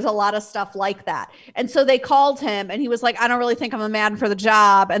into, but there's a lot of stuff like that. And so they called him and he was like, I don't really think I'm a man for the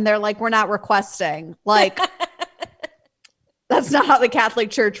job. And they're like, we're not requesting. Like, that's not how the Catholic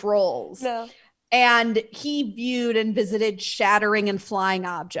Church rolls. No. And he viewed and visited shattering and flying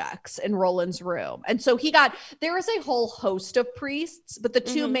objects in Roland's room. And so there is a whole host of priests, but the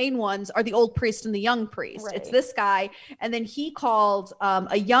two main ones are the old priest and the young priest. Right. It's this guy. And then he called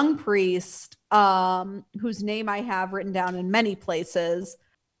a young priest, whose name I have written down in many places.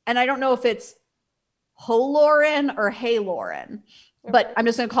 And I don't know if it's Holoran or Haloran, but I'm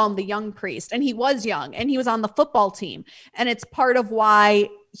just going to call him the young priest. And he was young and he was on the football team. And it's part of why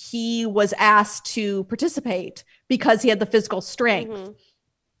he was asked to participate, because he had the physical strength. Mm-hmm.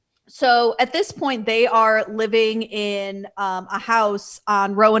 So at this point, they are living in a house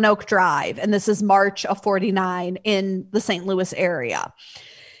on Roanoke Drive. And this is March of 49 in the St. Louis area.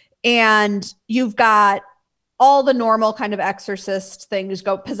 And you've got all the normal kind of exorcist things,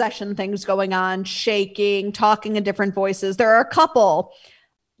 possession things going on, shaking, talking in different voices. There are a couple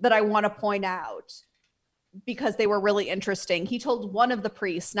that I want to point out because they were really interesting. He told one of the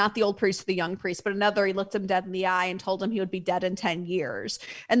priests, not the old priest, the young priest, but another, he looked him dead in the eye and told him he would be dead in 10 years.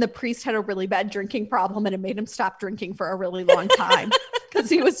 And the priest had a really bad drinking problem and it made him stop drinking for a really long time because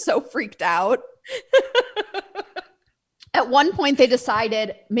he was so freaked out. At one point, they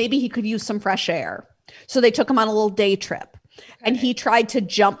decided maybe he could use some fresh air. So they took him on a little day trip and he tried to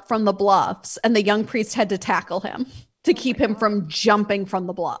jump from the bluffs and the young priest had to tackle him to keep him from jumping from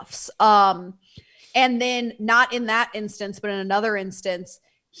the bluffs. And then not in that instance, but in another instance,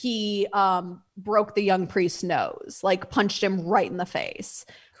 he broke the young priest's nose, like punched him right in the face.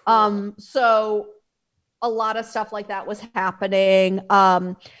 Cool. So a lot of stuff like that was happening.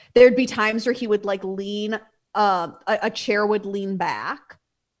 There'd be times where he would like lean, a chair would lean back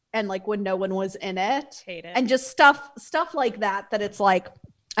and like when no one was in it. Hate it. And just stuff like that it's like,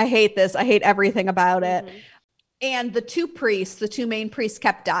 I hate this. I hate everything about it. And the two main priests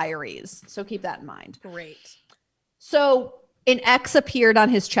kept diaries. So keep that in mind. Great. So an X appeared on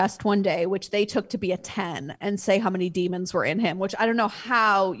his chest one day, which they took to be a 10 and say how many demons were in him, which I don't know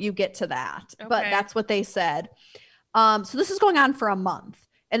how you get to that, but that's what they said. So this is going on for a month.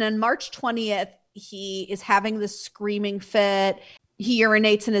 And on March 20th, he is having this screaming fit. He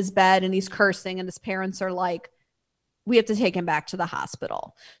urinates in his bed and he's cursing. And his parents are like, we have to take him back to the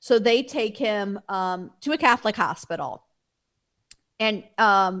hospital. So they take him to a Catholic hospital and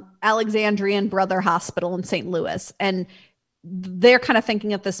Alexandrian Brother Hospital in St. Louis. And they're kind of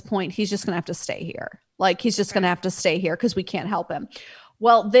thinking at this point, he's just going to have to stay here. Like he's just going to have to stay here because we can't help him.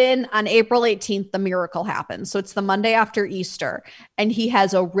 Well, then on April 18th, the miracle happens. So it's the Monday after Easter and he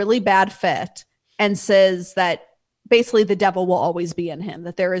has a really bad fit and says that basically the devil will always be in him,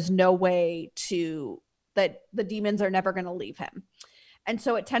 that there is no way that the demons are never going to leave him. And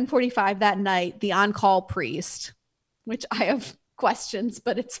so at 10:45 that night, the on-call priest, which I have questions,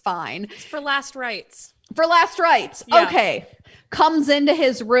 but it's fine. It's for last rites. Yeah. Okay. Comes into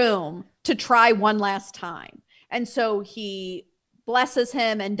his room to try one last time. And so he blesses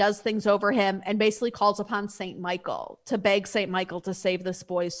him and does things over him and basically calls upon St. Michael to beg St. Michael to save this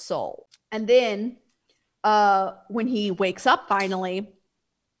boy's soul. And then when he wakes up finally,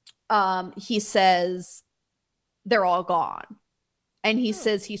 he says they're all gone. And he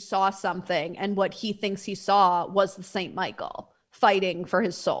says he saw something. And what he thinks he saw was the St. Michael fighting for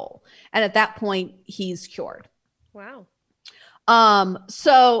his soul. And at that point, he's cured. Wow.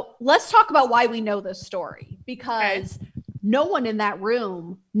 So let's talk about why we know this story, because no one in that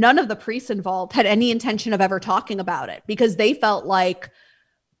room, none of the priests involved had any intention of ever talking about it, because they felt like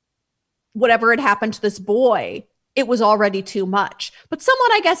whatever had happened to this boy, it was already too much. But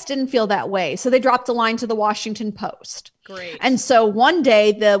someone, I guess, didn't feel that way. So they dropped a line to the Washington Post. Great. And so one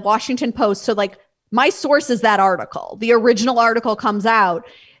day the Washington Post, so like my source is that article. The original article comes out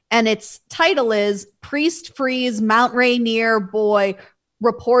and its title is Priest Frees Mount Rainier Boy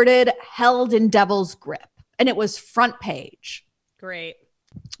Reported Held in Devil's Grip. And it was front page. Great.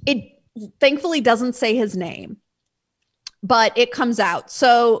 It thankfully doesn't say his name. but it comes out.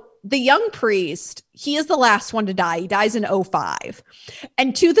 So the young priest, he is the last one to die. He dies in '05.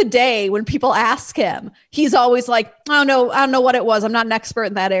 And to the day when people ask him, he's always like, I don't know what it was. I'm not an expert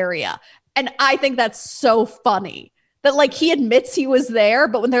in that area. And I think that's so funny that like he admits he was there,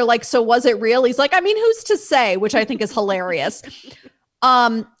 but when they're like, so was it real? He's like, I mean, who's to say? Which I think is hilarious.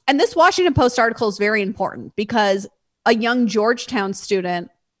 And this Washington Post article is very important because a young Georgetown student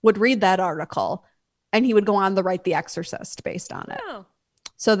would read that article and he would go on to write The Exorcist based on it. Oh.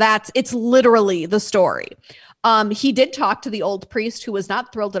 So it's literally the story. He did talk to the old priest who was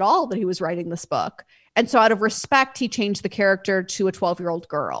not thrilled at all that he was writing this book. And so out of respect, he changed the character to a 12-year-old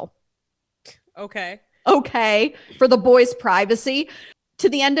girl. Okay. For the boy's privacy. To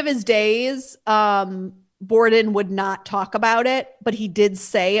the end of his days, Borden would not talk about it, but he did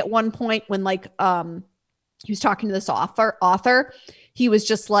say at one point when like he was talking to this author, he was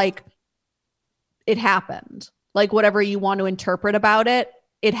just like, it happened. Like whatever you want to interpret about it,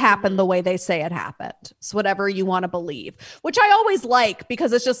 it happened the way they say it happened. So whatever you want to believe, which I always like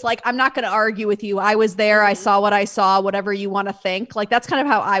because it's just like, I'm not going to argue with you. I was there. I saw what I saw, whatever you want to think. Like that's kind of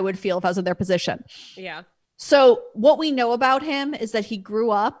how I would feel if I was in their position. Yeah. So what we know about him is that he grew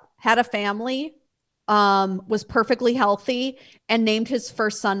up, had a family, was perfectly healthy, and named his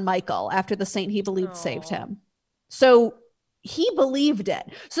first son Michael after the saint he believed saved him. So he believed it.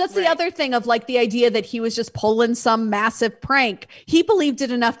 So that's the other thing of like the idea that he was just pulling some massive prank. He believed it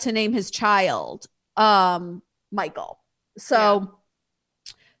enough to name his child Michael. So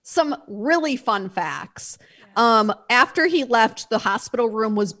some really fun facts. After he left, the hospital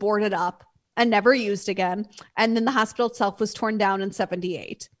room was boarded up and never used again. And then the hospital itself was torn down in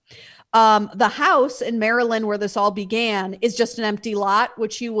 '78. The house in Maryland where this all began is just an empty lot,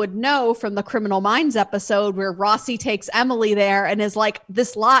 which you would know from the Criminal Minds episode where Rossi takes Emily there and is like,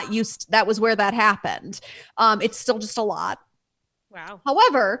 this lot that was where that happened. It's still just a lot. Wow.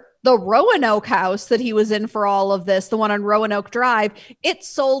 However, the Roanoke house that he was in for all of this, the one on Roanoke Drive, it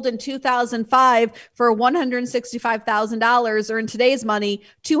sold in 2005 for $165,000, or in today's money,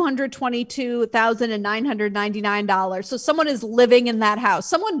 $222,999. So someone is living in that house.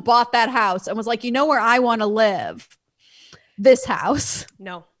 Someone bought that house and was like, you know where I want to live? This house.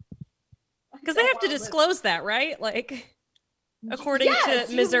 No. Because they have to disclose that, right? Like, according to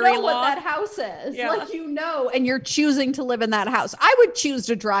Missouri you know law. what that house is. Yeah. Like, you know, and you're choosing to live in that house. I would choose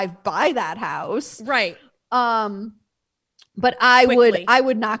to drive by that house. Right. But I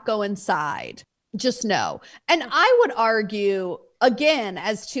would not go inside. Just no. And I would argue again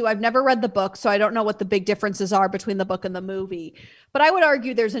as to, I've never read the book, so I don't know what the big differences are between the book and the movie, but I would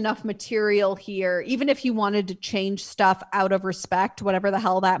argue there's enough material here, even if you wanted to change stuff out of respect, whatever the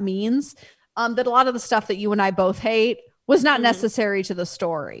hell that means, that a lot of the stuff that you and I both hate was not necessary to the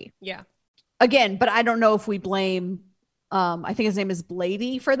story. Yeah. Again, but I don't know if we blame, I think his name is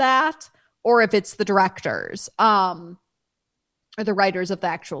Blady for that, or if it's the directors, or the writers of the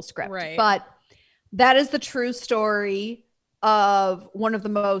actual script. Right. But that is the true story of one of,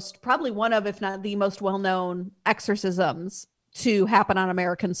 if not the most well-known exorcisms to happen on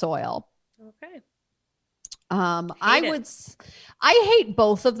American soil. Okay. I hate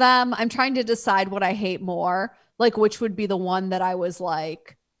both of them. I'm trying to decide what I hate more. Like, which would be the one that I was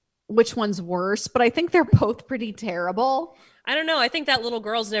like, which one's worse? But I think they're both pretty terrible. I don't know. I think that little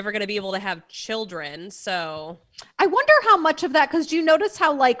girl's never going to be able to have children. So I wonder how much of that, because do you notice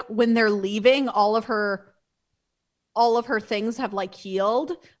how like when they're leaving, all of her things have like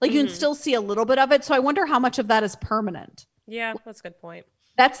healed? Like you can still see a little bit of it. So I wonder how much of that is permanent. Yeah, that's a good point.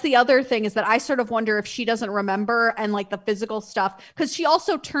 That's the other thing, is that I sort of wonder if she doesn't remember, and like the physical stuff, because she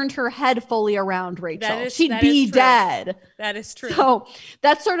also turned her head fully around, Rachel. She'd be dead. That is true. So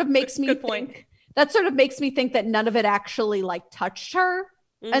that sort of makes me good point. That sort of makes me think that none of it actually like touched her.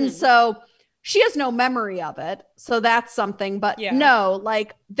 And so she has no memory of it. So that's something, but no,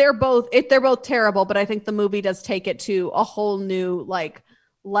 like they're both terrible, but I think the movie does take it to a whole new like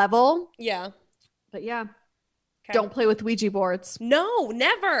level. Yeah. But yeah. Okay. Don't play with Ouija boards. No,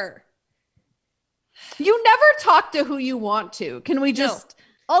 never. You never talk to who you want to. Can we just... No.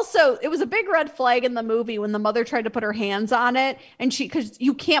 Also, it was a big red flag in the movie when the mother tried to put her hands on it, and because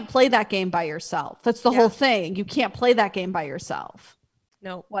you can't play that game by yourself. That's the whole thing. You can't play that game by yourself.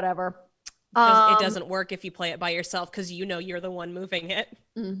 No. Whatever. It doesn't work if you play it by yourself, because you know you're the one moving it.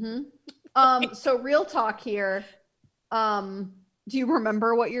 Mm-hmm. So real talk here. Do you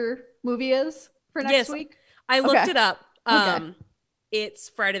remember what your movie is for next week? I looked it up. It's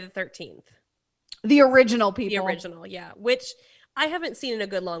Friday the 13th. The original, people. The original, yeah. Which I haven't seen in a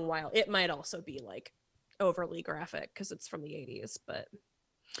good long while. It might also be like overly graphic because it's from the 80s, but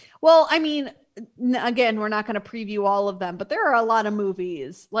Well, I mean, again, we're not going to preview all of them, but there are a lot of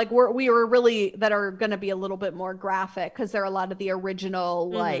movies like we were really that are going to be a little bit more graphic because there are a lot of the original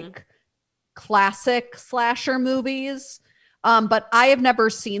like classic slasher movies. But I have never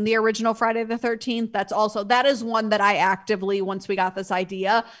seen the original Friday the 13th. That is one that I actively, once we got this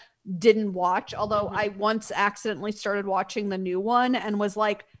idea, didn't watch. Although I once accidentally started watching the new one and was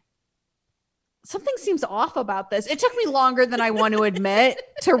like, something seems off about this. It took me longer than I want to admit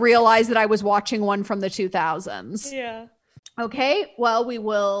to realize that I was watching one from the 2000s. Yeah. Okay. Well, we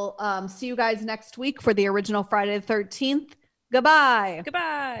will see you guys next week for the original Friday the 13th. Goodbye.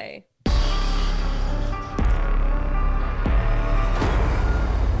 Goodbye.